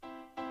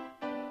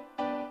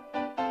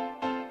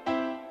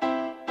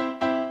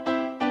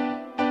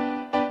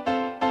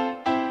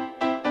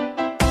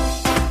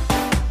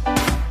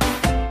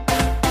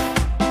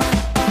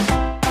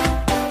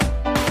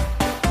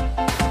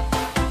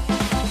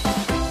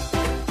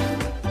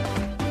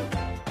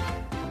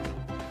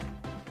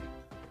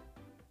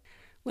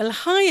Well,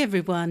 hi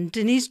everyone,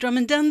 Denise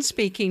Drummond-Dunn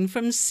speaking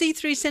from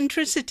C3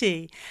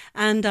 Centricity,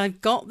 and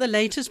I've got the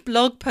latest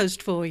blog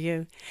post for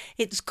you.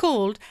 It's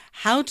called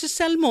How to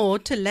Sell More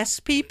to Less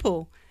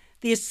People,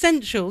 The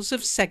Essentials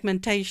of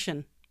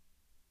Segmentation.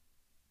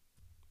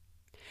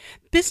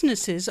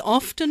 Businesses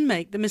often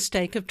make the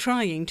mistake of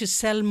trying to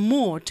sell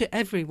more to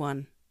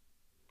everyone.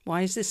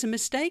 Why is this a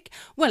mistake?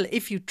 Well,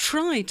 if you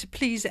try to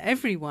please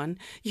everyone,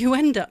 you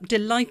end up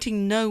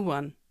delighting no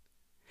one.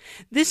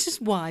 This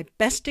is why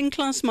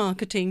best-in-class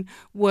marketing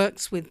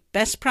works with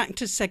best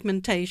practice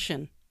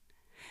segmentation.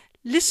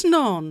 Listen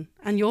on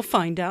and you'll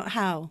find out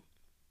how.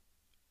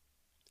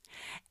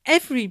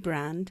 Every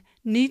brand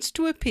needs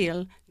to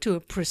appeal to a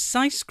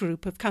precise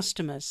group of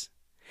customers.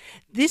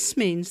 This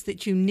means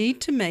that you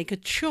need to make a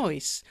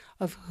choice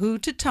of who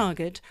to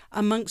target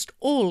amongst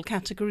all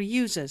category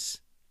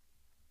users.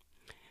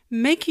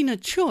 Making a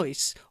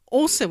choice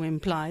also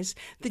implies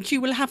that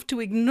you will have to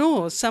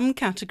ignore some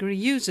category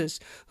users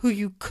who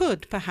you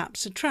could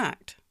perhaps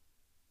attract.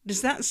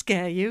 Does that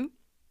scare you?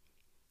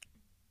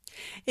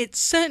 It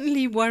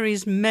certainly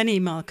worries many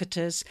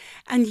marketers,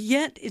 and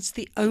yet it's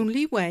the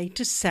only way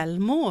to sell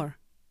more.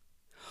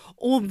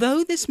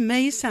 Although this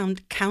may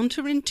sound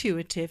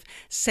counterintuitive,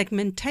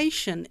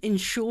 segmentation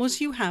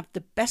ensures you have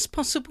the best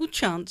possible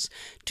chance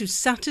to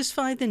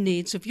satisfy the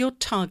needs of your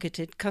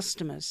targeted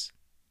customers.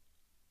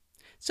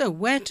 So,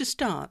 where to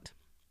start?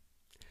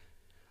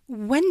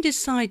 When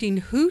deciding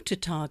who to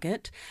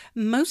target,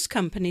 most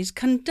companies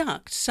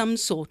conduct some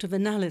sort of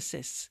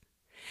analysis.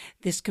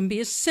 This can be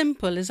as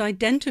simple as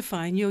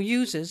identifying your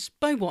users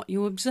by what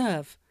you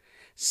observe,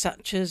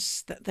 such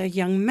as that they're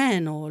young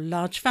men or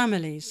large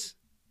families.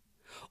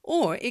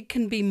 Or it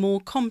can be more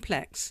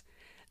complex,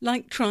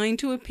 like trying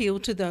to appeal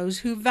to those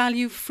who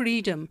value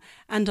freedom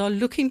and are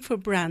looking for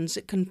brands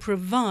that can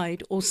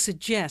provide or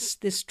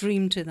suggest this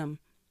dream to them.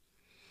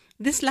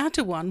 This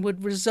latter one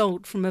would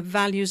result from a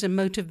values and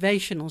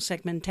motivational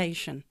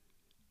segmentation.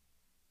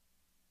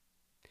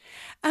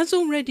 As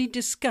already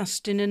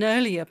discussed in an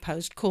earlier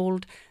post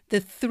called The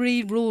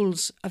 3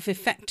 Rules of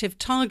Effective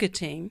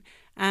Targeting,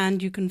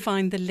 and you can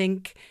find the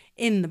link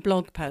in the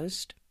blog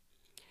post,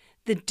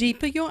 the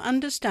deeper your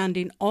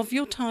understanding of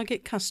your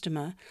target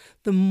customer,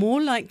 the more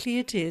likely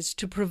it is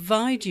to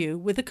provide you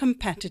with a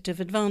competitive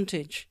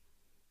advantage.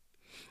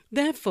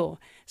 Therefore,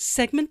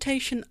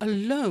 segmentation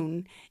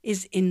alone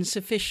is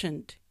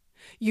insufficient.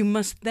 You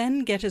must then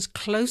get as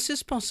close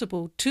as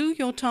possible to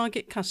your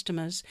target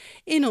customers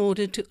in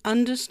order to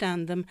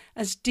understand them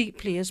as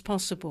deeply as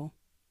possible.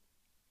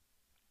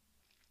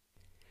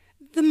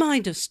 The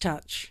Midas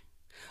touch.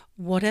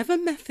 Whatever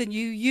method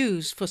you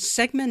use for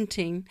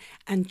segmenting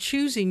and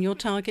choosing your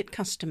target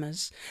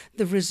customers,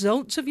 the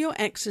results of your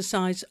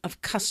exercise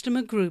of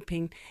customer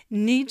grouping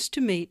needs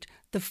to meet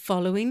the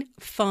following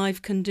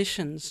 5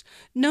 conditions,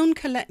 known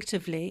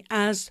collectively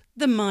as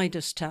the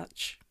Midas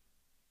touch.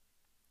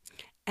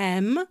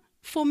 M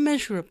for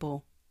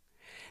measurable.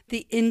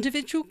 The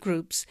individual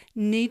groups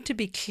need to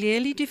be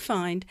clearly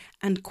defined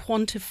and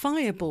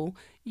quantifiable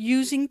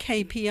using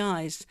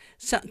KPIs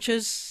such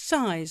as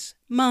size,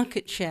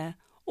 market share,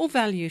 or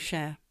value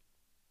share.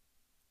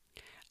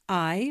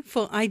 I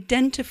for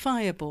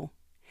identifiable.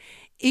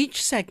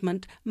 Each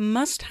segment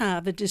must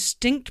have a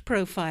distinct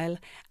profile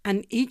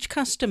and each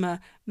customer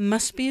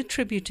must be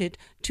attributed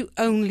to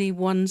only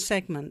one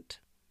segment.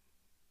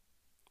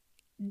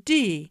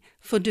 D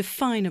for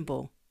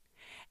definable.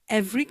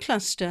 Every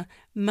cluster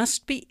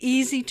must be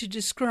easy to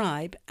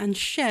describe and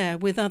share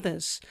with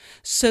others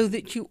so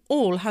that you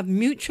all have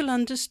mutual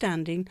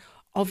understanding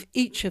of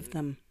each of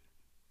them.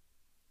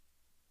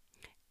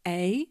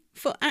 A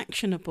for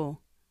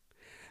actionable.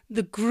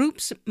 The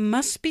groups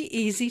must be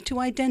easy to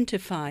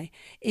identify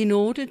in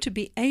order to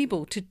be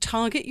able to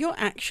target your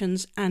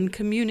actions and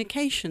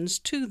communications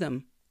to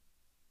them.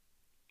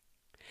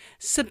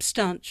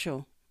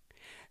 Substantial.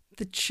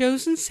 The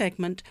chosen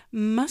segment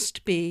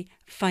must be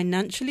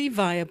financially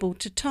viable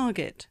to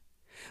target,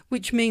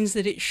 which means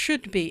that it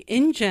should be,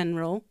 in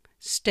general,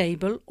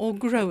 stable or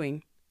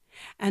growing,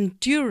 and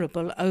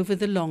durable over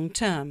the long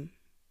term.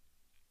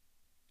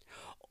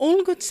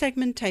 All good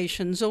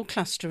segmentations or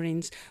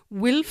clusterings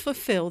will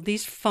fulfill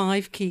these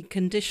 5 key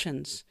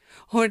conditions,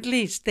 or at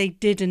least they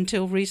did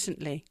until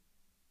recently.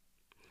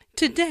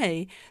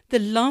 Today, the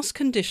last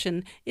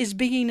condition is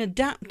being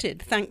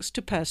adapted thanks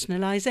to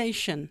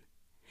personalization.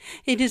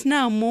 It is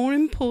now more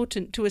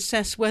important to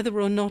assess whether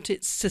or not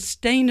it's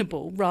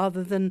sustainable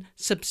rather than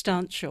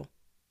substantial.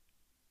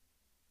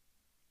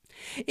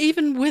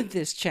 Even with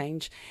this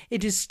change,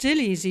 it is still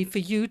easy for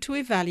you to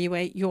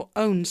evaluate your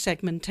own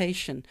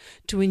segmentation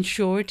to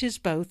ensure it is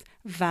both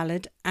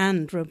valid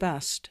and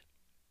robust.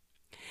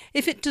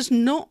 If it does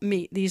not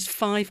meet these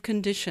 5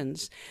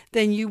 conditions,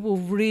 then you will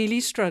really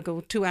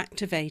struggle to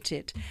activate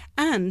it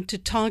and to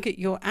target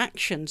your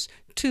actions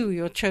to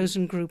your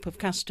chosen group of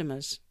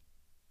customers.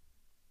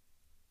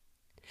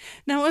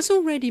 Now, as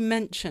already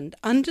mentioned,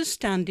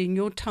 understanding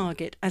your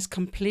target as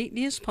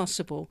completely as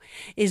possible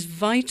is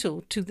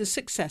vital to the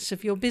success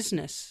of your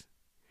business.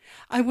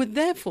 I would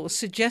therefore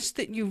suggest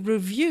that you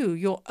review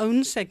your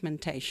own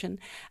segmentation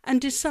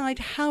and decide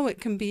how it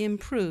can be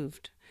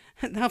improved.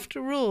 And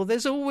after all,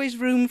 there's always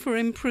room for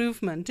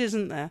improvement,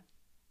 isn't there?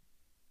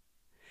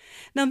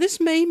 Now, this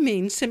may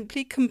mean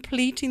simply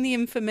completing the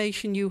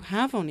information you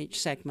have on each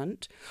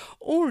segment,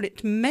 or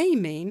it may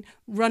mean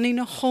running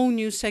a whole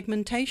new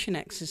segmentation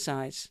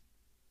exercise.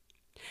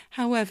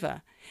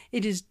 However,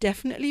 it is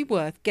definitely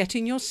worth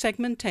getting your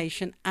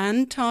segmentation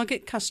and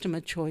target customer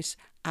choice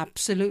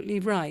absolutely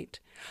right.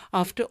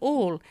 After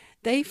all,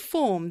 they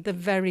form the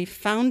very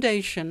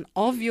foundation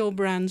of your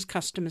brand's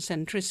customer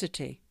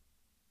centricity.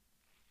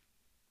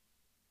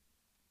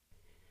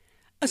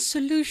 A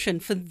solution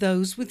for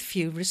those with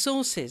few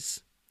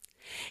resources.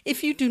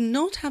 If you do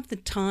not have the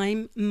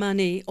time,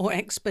 money, or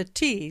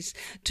expertise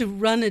to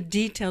run a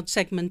detailed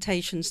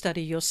segmentation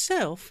study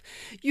yourself,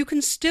 you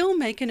can still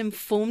make an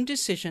informed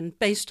decision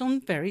based on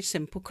very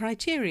simple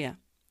criteria.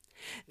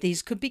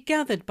 These could be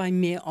gathered by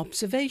mere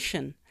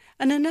observation,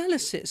 an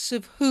analysis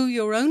of who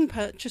your own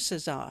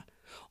purchasers are,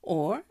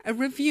 or a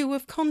review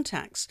of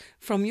contacts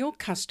from your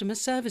customer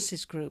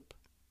services group.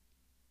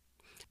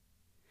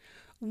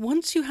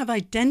 Once you have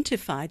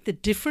identified the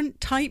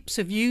different types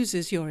of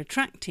users you're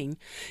attracting,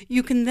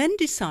 you can then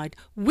decide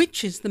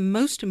which is the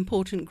most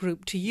important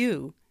group to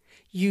you,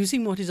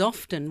 using what is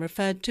often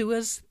referred to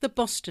as the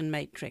Boston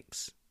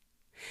Matrix.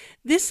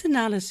 This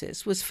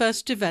analysis was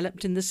first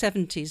developed in the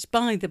 70s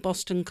by the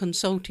Boston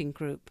Consulting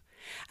Group.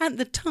 At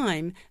the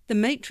time, the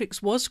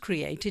matrix was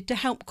created to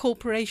help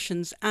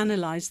corporations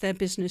analyze their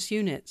business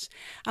units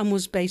and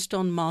was based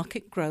on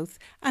market growth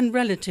and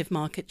relative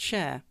market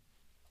share.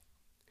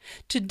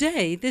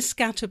 Today, this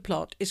scatter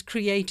plot is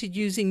created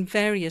using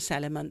various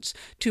elements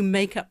to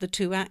make up the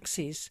two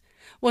axes.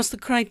 Whilst the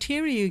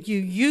criteria you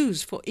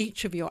use for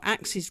each of your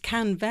axes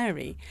can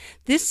vary,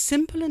 this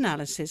simple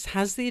analysis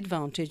has the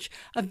advantage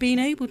of being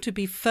able to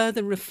be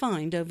further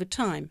refined over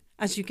time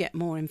as you get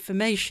more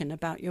information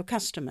about your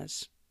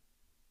customers.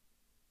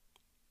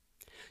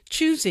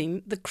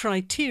 Choosing the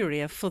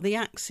criteria for the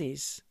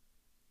axes.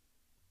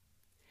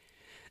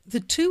 The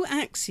two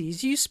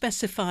axes you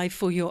specify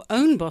for your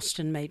own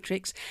Boston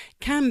Matrix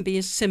can be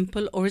as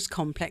simple or as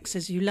complex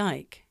as you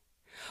like.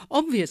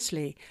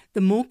 Obviously,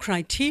 the more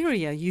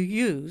criteria you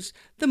use,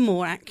 the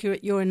more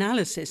accurate your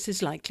analysis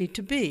is likely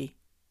to be.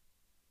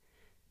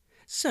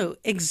 So,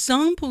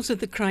 examples of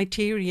the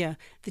criteria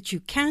that you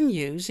can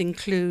use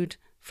include,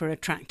 for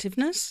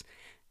attractiveness,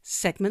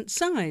 segment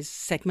size,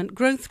 segment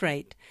growth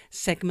rate,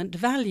 segment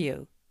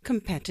value,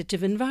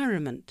 competitive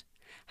environment,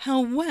 how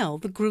well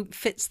the group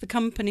fits the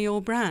company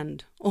or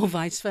brand, or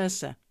vice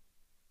versa.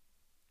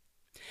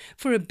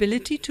 For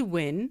ability to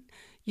win,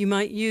 you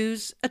might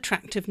use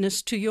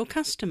attractiveness to your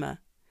customer,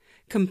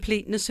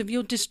 completeness of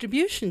your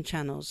distribution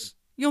channels,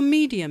 your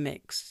media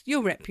mix,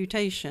 your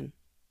reputation.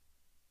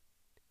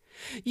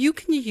 You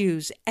can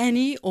use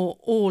any or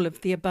all of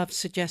the above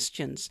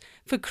suggestions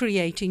for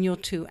creating your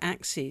two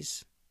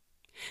axes.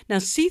 Now,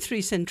 C3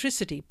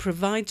 Centricity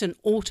provides an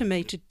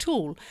automated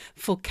tool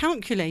for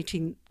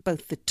calculating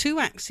both the two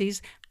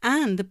axes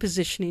and the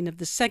positioning of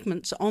the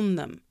segments on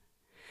them.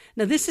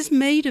 Now, this is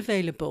made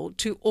available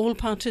to all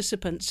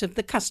participants of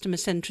the Customer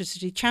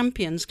Centricity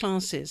Champions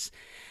classes,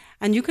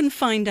 and you can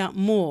find out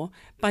more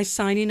by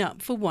signing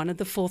up for one of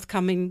the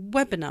forthcoming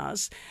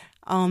webinars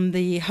on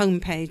the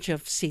homepage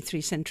of C3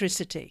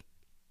 Centricity.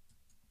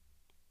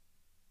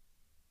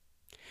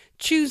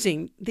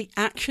 Choosing the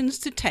actions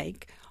to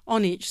take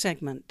on each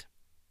segment.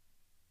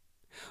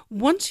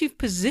 Once you've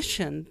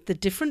positioned the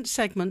different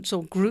segments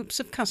or groups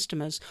of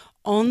customers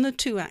on the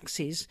two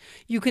axes,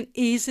 you can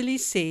easily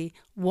see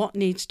what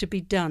needs to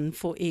be done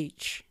for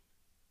each.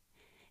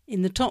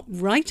 In the top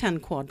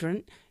right-hand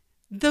quadrant,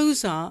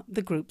 those are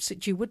the groups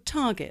that you would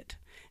target.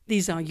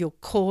 These are your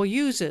core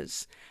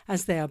users,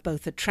 as they are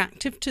both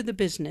attractive to the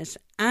business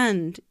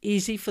and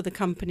easy for the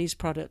company's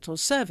product or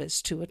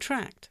service to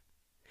attract.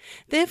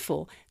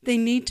 Therefore, they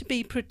need to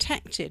be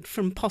protected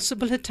from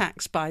possible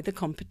attacks by the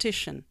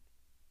competition.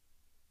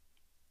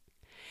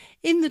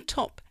 In the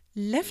top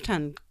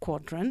left-hand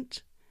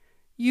quadrant,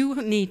 you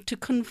need to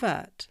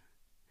convert.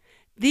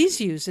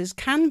 These users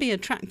can be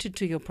attracted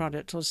to your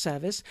product or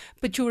service,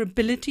 but your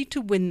ability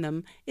to win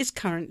them is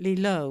currently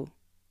low.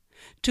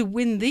 To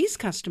win these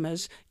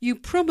customers, you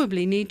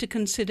probably need to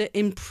consider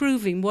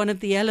improving one of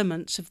the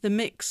elements of the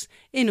mix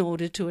in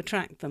order to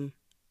attract them.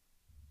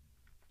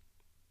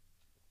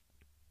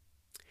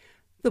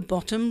 The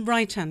bottom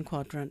right-hand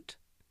quadrant.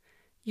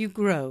 You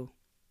grow.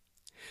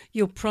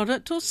 Your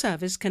product or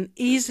service can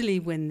easily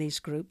win these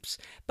groups,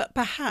 but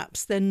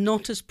perhaps they're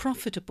not as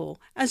profitable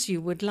as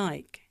you would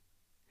like.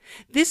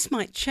 This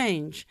might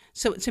change,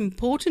 so it's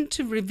important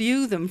to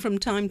review them from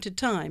time to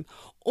time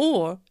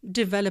or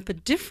develop a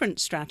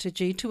different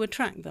strategy to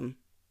attract them.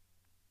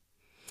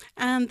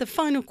 And the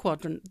final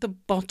quadrant, the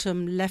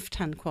bottom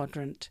left-hand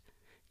quadrant,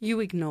 you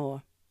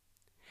ignore.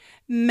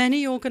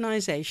 Many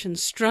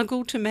organizations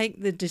struggle to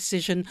make the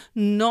decision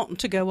not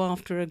to go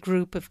after a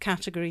group of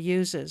category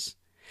users.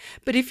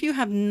 But if you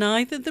have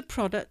neither the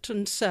product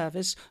and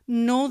service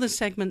nor the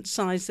segment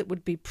size that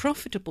would be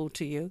profitable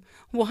to you,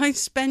 why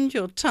spend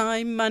your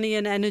time, money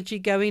and energy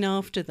going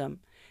after them?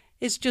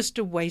 It's just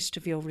a waste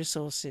of your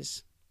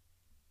resources.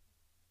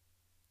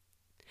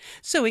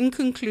 So in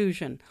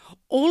conclusion,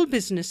 all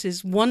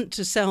businesses want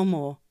to sell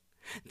more.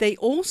 They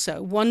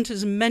also want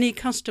as many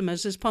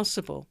customers as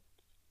possible.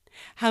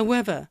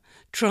 However,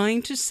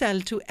 trying to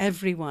sell to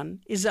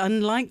everyone is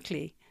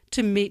unlikely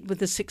to meet with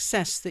the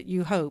success that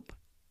you hope.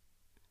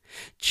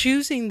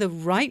 Choosing the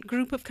right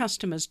group of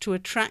customers to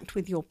attract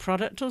with your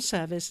product or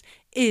service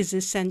is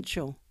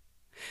essential.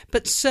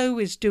 But so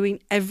is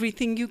doing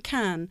everything you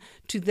can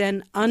to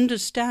then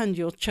understand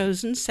your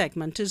chosen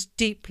segment as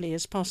deeply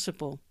as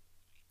possible.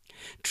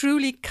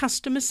 Truly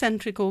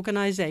customer-centric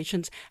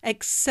organizations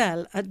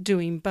excel at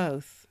doing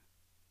both.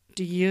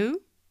 Do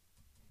you?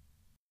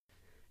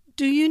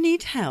 Do you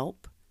need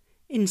help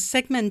in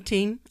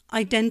segmenting,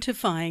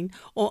 identifying,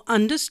 or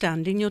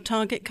understanding your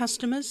target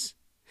customers?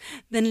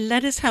 Then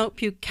let us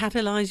help you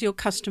catalyze your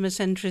customer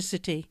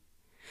centricity.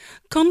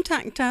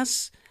 Contact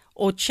us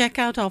or check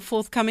out our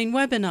forthcoming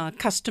webinar,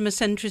 Customer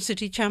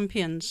Centricity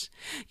Champions.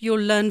 You'll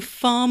learn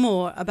far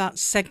more about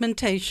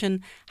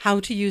segmentation, how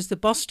to use the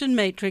Boston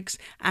Matrix,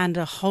 and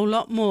a whole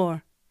lot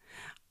more.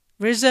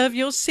 Reserve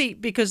your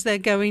seat because they're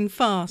going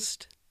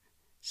fast.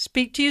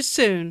 Speak to you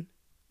soon.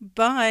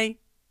 Bye.